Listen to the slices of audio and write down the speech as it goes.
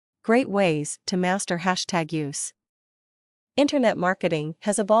Great ways to master hashtag use. Internet marketing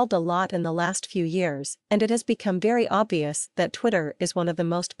has evolved a lot in the last few years, and it has become very obvious that Twitter is one of the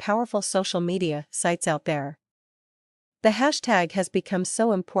most powerful social media sites out there. The hashtag has become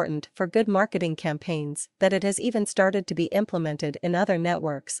so important for good marketing campaigns that it has even started to be implemented in other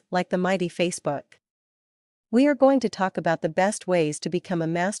networks like the mighty Facebook. We are going to talk about the best ways to become a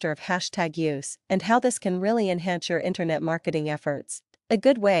master of hashtag use and how this can really enhance your internet marketing efforts. A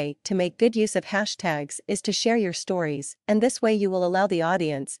good way to make good use of hashtags is to share your stories, and this way you will allow the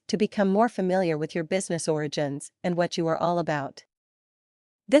audience to become more familiar with your business origins and what you are all about.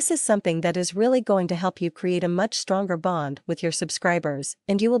 This is something that is really going to help you create a much stronger bond with your subscribers,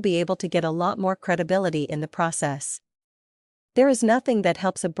 and you will be able to get a lot more credibility in the process. There is nothing that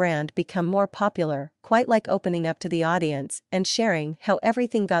helps a brand become more popular, quite like opening up to the audience and sharing how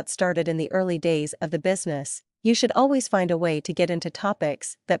everything got started in the early days of the business. You should always find a way to get into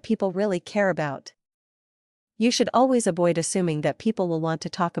topics that people really care about. You should always avoid assuming that people will want to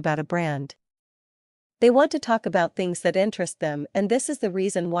talk about a brand. They want to talk about things that interest them, and this is the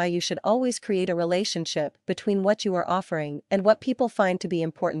reason why you should always create a relationship between what you are offering and what people find to be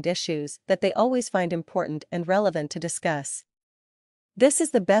important issues that they always find important and relevant to discuss. This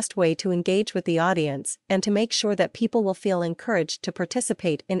is the best way to engage with the audience and to make sure that people will feel encouraged to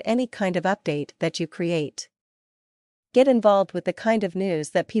participate in any kind of update that you create. Get involved with the kind of news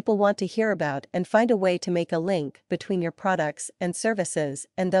that people want to hear about and find a way to make a link between your products and services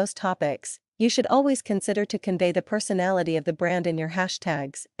and those topics. You should always consider to convey the personality of the brand in your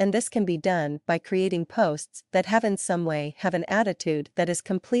hashtags, and this can be done by creating posts that have in some way have an attitude that is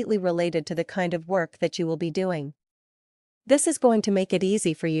completely related to the kind of work that you will be doing. This is going to make it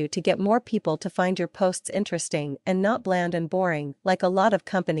easy for you to get more people to find your posts interesting and not bland and boring like a lot of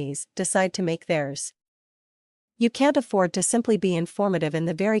companies decide to make theirs. You can't afford to simply be informative in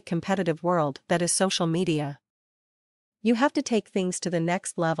the very competitive world that is social media. You have to take things to the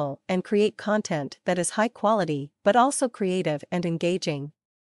next level and create content that is high quality but also creative and engaging.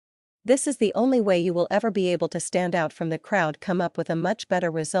 This is the only way you will ever be able to stand out from the crowd, come up with a much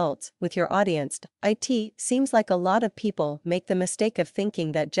better results with your audience. It seems like a lot of people make the mistake of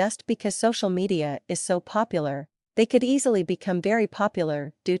thinking that just because social media is so popular, they could easily become very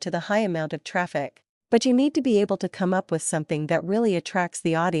popular due to the high amount of traffic. But you need to be able to come up with something that really attracts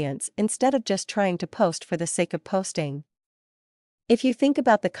the audience instead of just trying to post for the sake of posting. If you think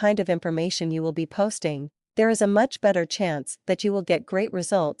about the kind of information you will be posting, there is a much better chance that you will get great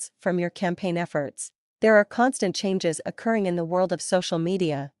results from your campaign efforts. There are constant changes occurring in the world of social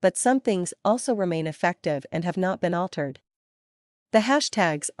media, but some things also remain effective and have not been altered. The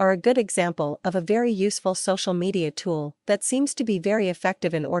hashtags are a good example of a very useful social media tool that seems to be very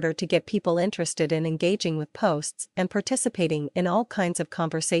effective in order to get people interested in engaging with posts and participating in all kinds of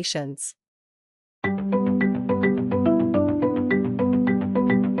conversations.